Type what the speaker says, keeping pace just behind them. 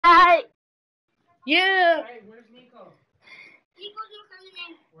Yeah. Alright, where's Nico? Nico's not coming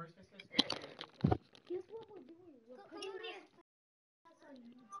in. Where's the sister? Guess what we're doing? We're putting this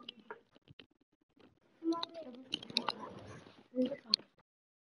on YouTube.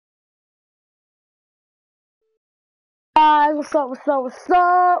 Guys, what's up? What's up? What's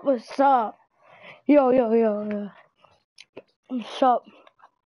up? What's up? Yo. What's up?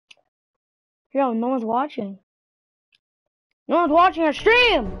 Yo, no one's watching. No one's watching our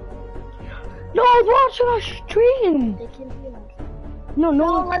stream. No one's watching our stream. They can hear us. No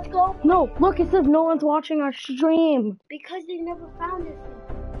No, one. let's go. No, look, it says no one's watching our stream. Because they never found us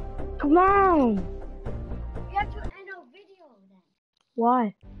yet. Come on. We have to end our video then.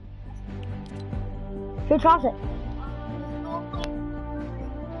 Why? Here, toss it. Let's go play.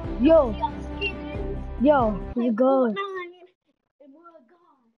 Yo, We got skins. let's go. And we're a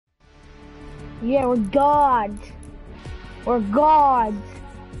god. Yeah, we're gods. We're gods.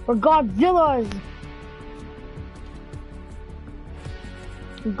 We're Godzillas.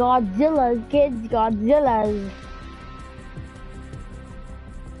 Godzillas, kids, Godzillas.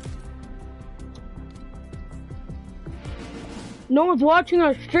 No one's watching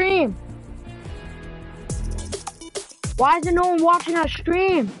our stream. Why isn't no one watching our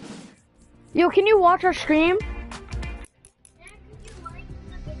stream? Yo, can you watch our stream?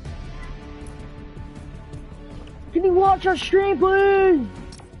 Can you watch our stream, please?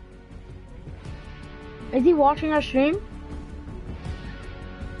 Is he watching our stream?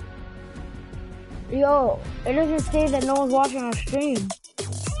 Yo, it doesn't say that no one's watching our stream.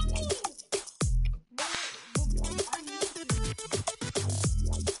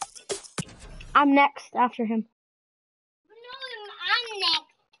 I'm next after him. No, I'm next.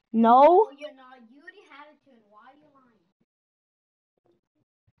 No? Oh, you're not. You already had a turn. Why are you lying?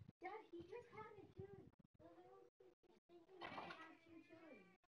 Dad, he just had a turn.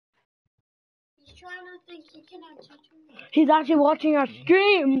 He's trying to think he can have two turns. He's actually watching our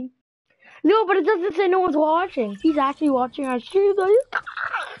stream. No, but it doesn't say no one's watching. He's actually watching our stream.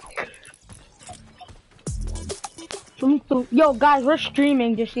 So, yo, guys, we're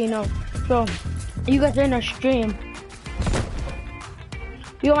streaming, just so you know. So, you guys are in our stream.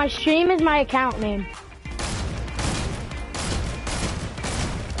 Yo, my stream is my account name.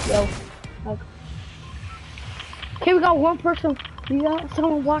 Yo. Okay, we got one person. We got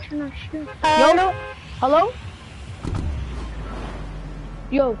someone watching our stream. Yo, hello?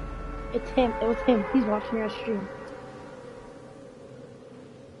 Yo, it's him. It was him. He's watching our stream.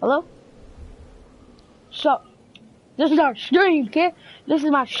 Hello? So, this is our stream, kid. This is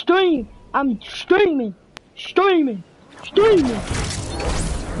my stream. I'm streaming.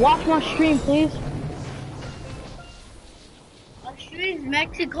 Watch my stream, please. Our stream's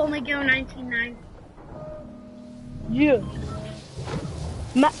Mexico Miguel 1990. Yeah.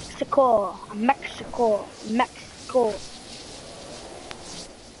 Mexico.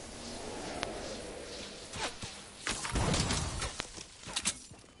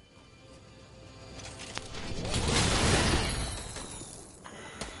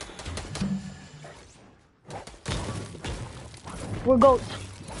 We're goats.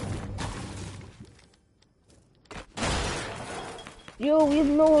 Yo, we have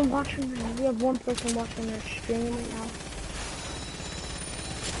no one watching. We have one person watching our stream right now.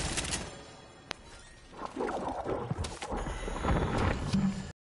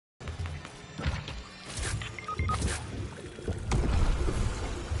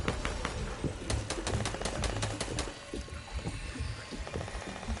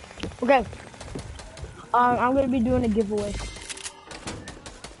 Okay. I'm gonna be doing a giveaway.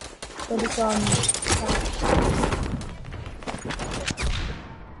 So this oh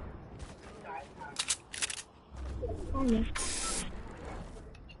yeah.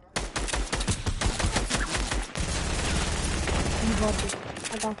 I got this.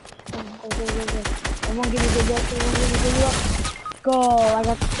 I won't give you the up. Go! I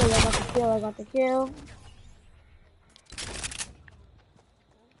got the kill.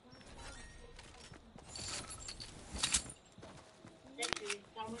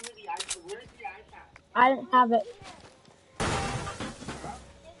 I didn't have it.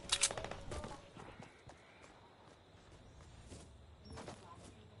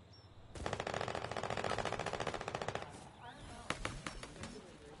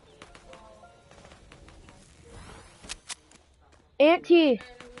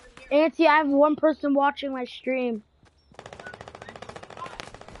 Auntie, I have one person watching my stream.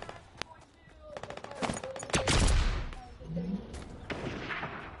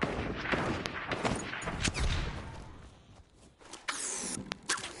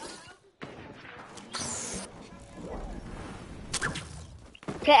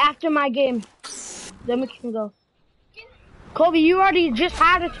 Okay, after my game. Then we can go. Kobe, you already just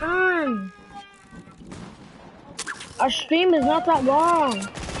had a turn. Our stream is not that long.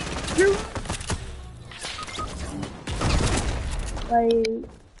 Like,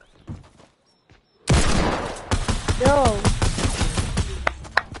 yo.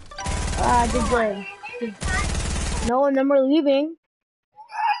 Good. No, and then we're leaving.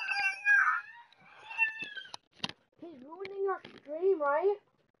 He's ruining our stream, right?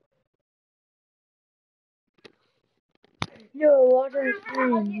 Yo, watch our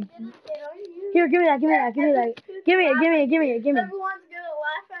stream. Here, give me that. Give me it. Everyone's gonna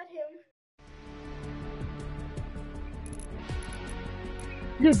laugh at him.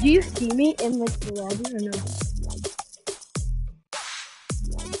 Dude, do you see me in like the lobby or no?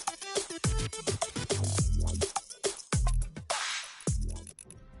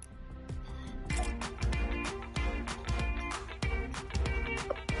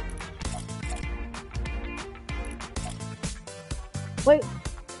 Wait,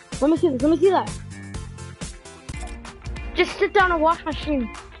 let me see that. Just sit down and watch my stream.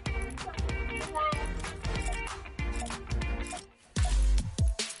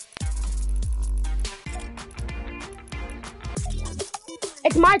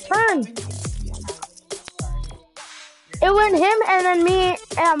 It's my turn. It went him and then me,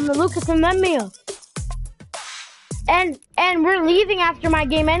 Lucas and then Mia. And we're leaving after my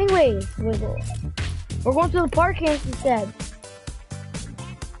game anyways. We're going to the park instead.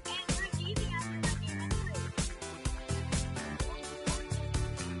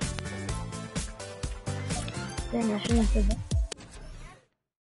 Dang, I shouldn't have said that.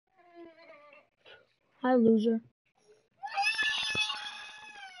 Hi, loser.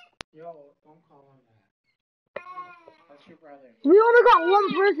 Yo, don't call him that. That's your brother. We only got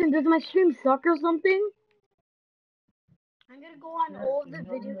one person. Does my stream suck or something? I'm gonna go on all the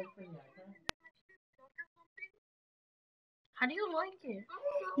videos. How do you like it?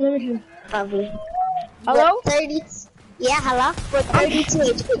 Let me see. Probably. Hello? With 30. Yeah, hello. With 32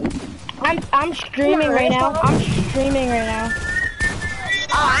 HP. I'm streaming right now.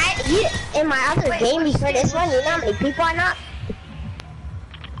 Oh, in my other game before this one, you know how many people I knocked?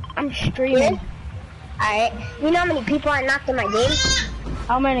 I'm streaming. Alright. You know how many people I knocked in my game?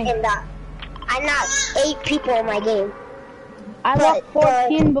 How many? And I knocked 8 people in my game. I lost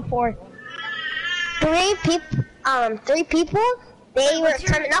 14 before. 3 people, they were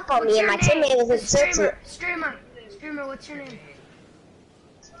coming up on me and my teammate was in circle. Streamer, what's your name?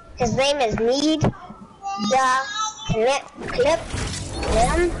 His name is Need the Clip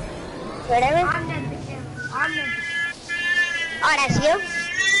Lim, whatever. I'm Ned. Oh, that's you?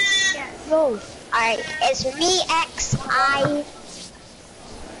 Yes. Yo. Alright, it's me XI.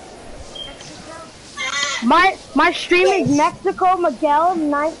 My stream is Mexico Miguel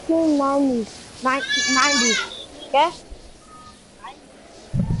 1990. 1990. Okay?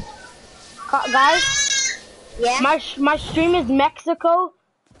 Guys? Yeah? My stream is Mexico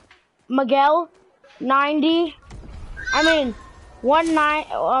Miguel 1990.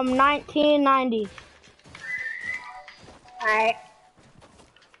 1990. Alright.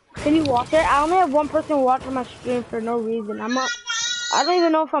 Can you watch it? I only have one person watching my stream for no reason. I don't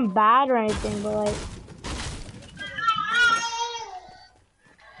even know if I'm bad or anything, but like,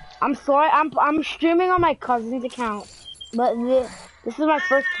 I'm sorry. I'm streaming on my cousin's account, but this is my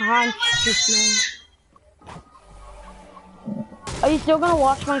first time streaming. Are you still gonna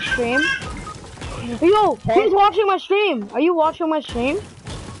watch my stream? Yo, who's watching my stream? Are you watching my stream?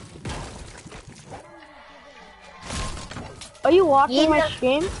 Are you watching my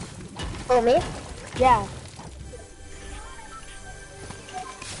stream? For me? Yeah.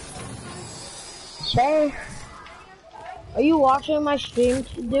 Sure. Are you watching my stream,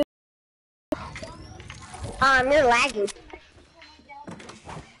 dude? You're lagging.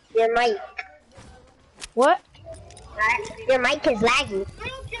 Your mic. What? Your mic is lagging.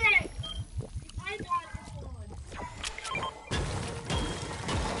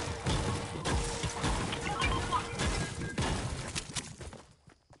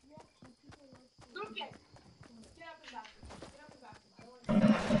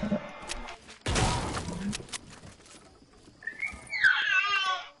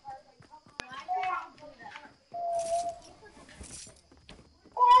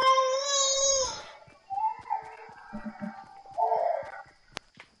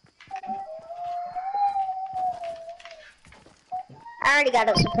 I already got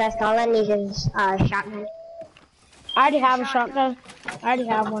it suppressed. All I need is shotgun. I already have a shotgun. I already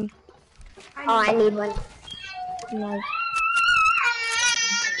have one. Oh, I need one. Nice.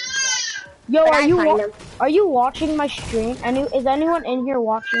 Yo, are you watching my stream? Is anyone in here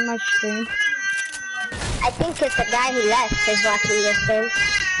watching my stream? I think it's the guy who left is watching this stream.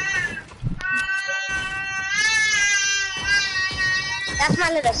 That's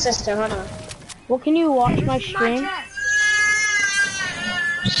my little sister, hold on. Well, can you watch my This is my stream? chest.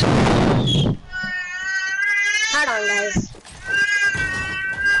 Hold on, guys.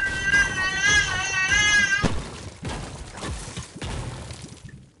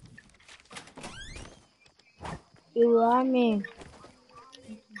 You love me.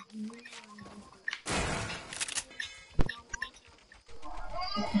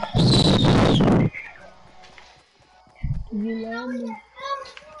 You love me.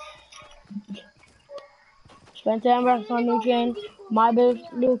 Spent $10 on new chain. My bitch,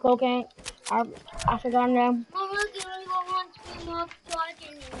 new cocaine. I forgot her name. Mom, look, you only got one screen off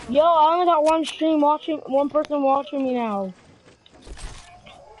watching you. Yo, I only got one stream watching, one person watching me now.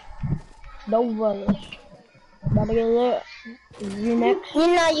 No brothers. Better get lit. You next? You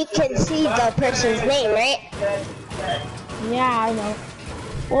know you can see the person's name, right? Yeah, I know.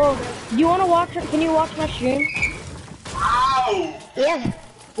 Well, do you want to watch it? Can you watch my stream? Yeah.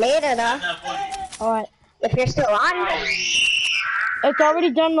 Later, though. Alright. If you're still on. It's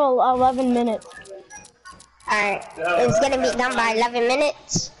already done 11 minutes. Alright. It's gonna be done by 11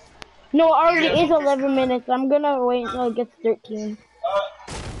 minutes. No, it already is 11 minutes. I'm gonna wait until it gets 13.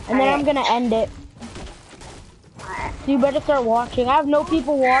 And then I'm gonna end it. So you better start watching. I have no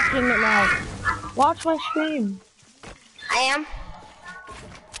people watching it now. Watch my stream. I am.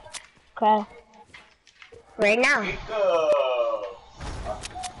 Okay. Right now.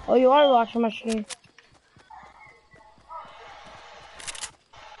 Oh, you are watching my stream.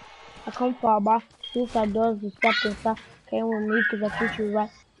 I come far by. Suicide doors, the step and stuff. Came with me because I treat you right.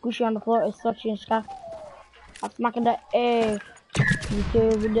 Gucci on the floor is such in sky. I'm smacking the air. You do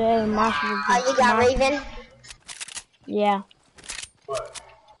every day. Oh, you got Raven? Yeah.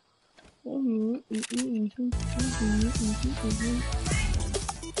 Means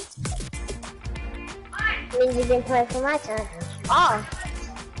you didn't play for my turn. Oh.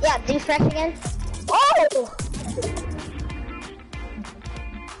 Yeah, do fresh again. Oh!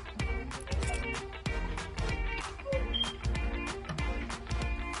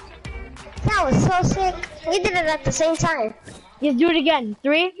 That was so sick. We did it at the same time. Just do it again.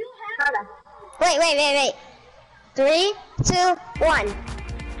 3. Hold on. Wait. 3, 2, 1.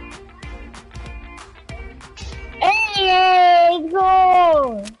 Hey,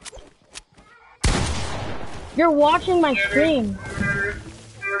 go! You're watching my stream.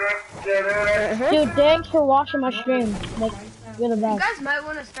 Dude, thanks for watching my stream. Like, you're the You best. guys might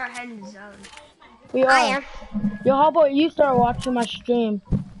want to start heading to zone. We are. I am. Yo, how about you start watching my stream?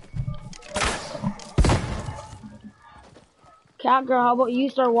 Cat girl, how about you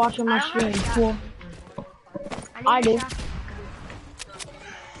start watching my I don't have stream? a Cool. I I do.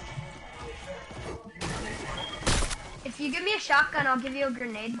 If you give me a shotgun, I'll give you a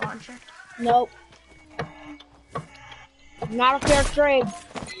grenade launcher. Nope. Not a fair trade.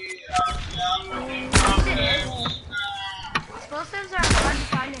 Yes, it is. Explosives are hard to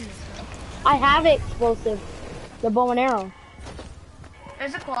find in this one. I have explosive. The bow and arrow.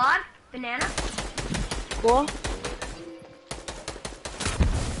 There's a quad, banana. Cool.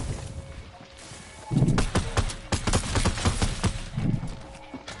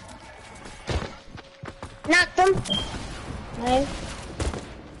 Knocked him. Nice.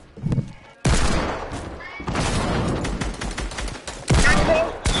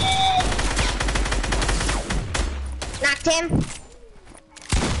 Knocked him.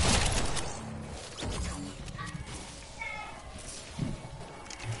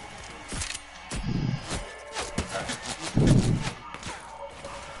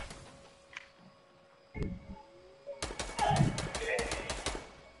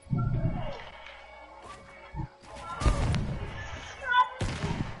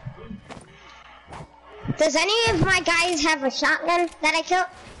 Does any of my guys have a shotgun that I killed?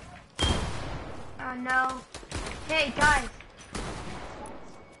 No. Hey guys.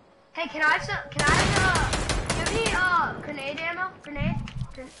 Hey, can I give me grenade ammo?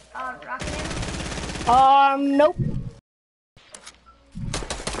 Rocket ammo? Nope.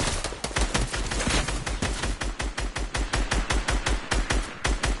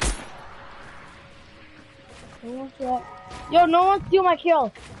 Yo, no one steal my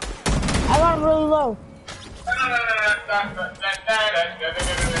kill. I got him really low.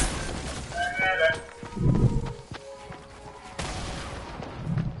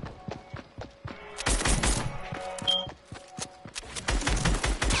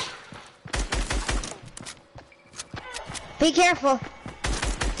 Be careful.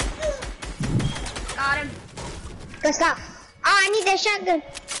 Got him. Go stop. Oh, I need that shotgun.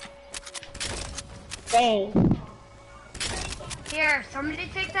 Dang. Here, somebody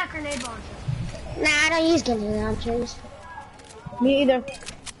take that grenade launcher. Nah, I don't use grenade launchers. Me either.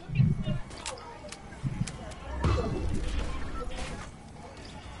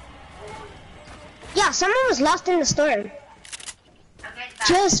 Yeah, someone was lost in the storm.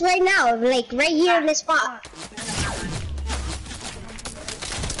 Just right now, like right here in this spot.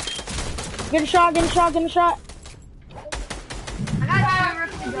 Get a shot, get a shot, get a shot. I got 2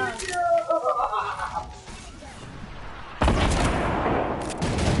 rips to go.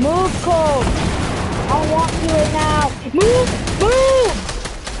 Move, Cole. I want you right now. Move, move.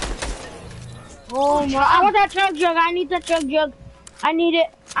 Oh my, I want that chug jug. I need that chug jug. I need it.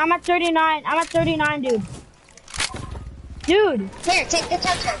 I'm at 39. I'm at 39, dude. Dude, Here, take the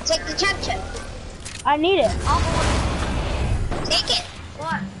chug chug. Take the chug chug. I need it. Take it.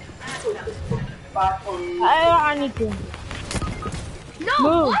 What? I need to. No,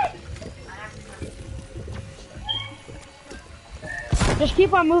 Move. what? Just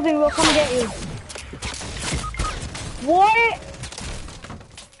keep on moving. We'll come get you. What?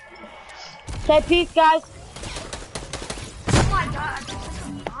 Say peace, guys. Oh my god, I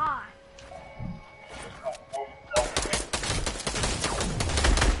just died.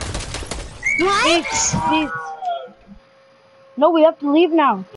 What? Peace, peace. No, we have to leave now.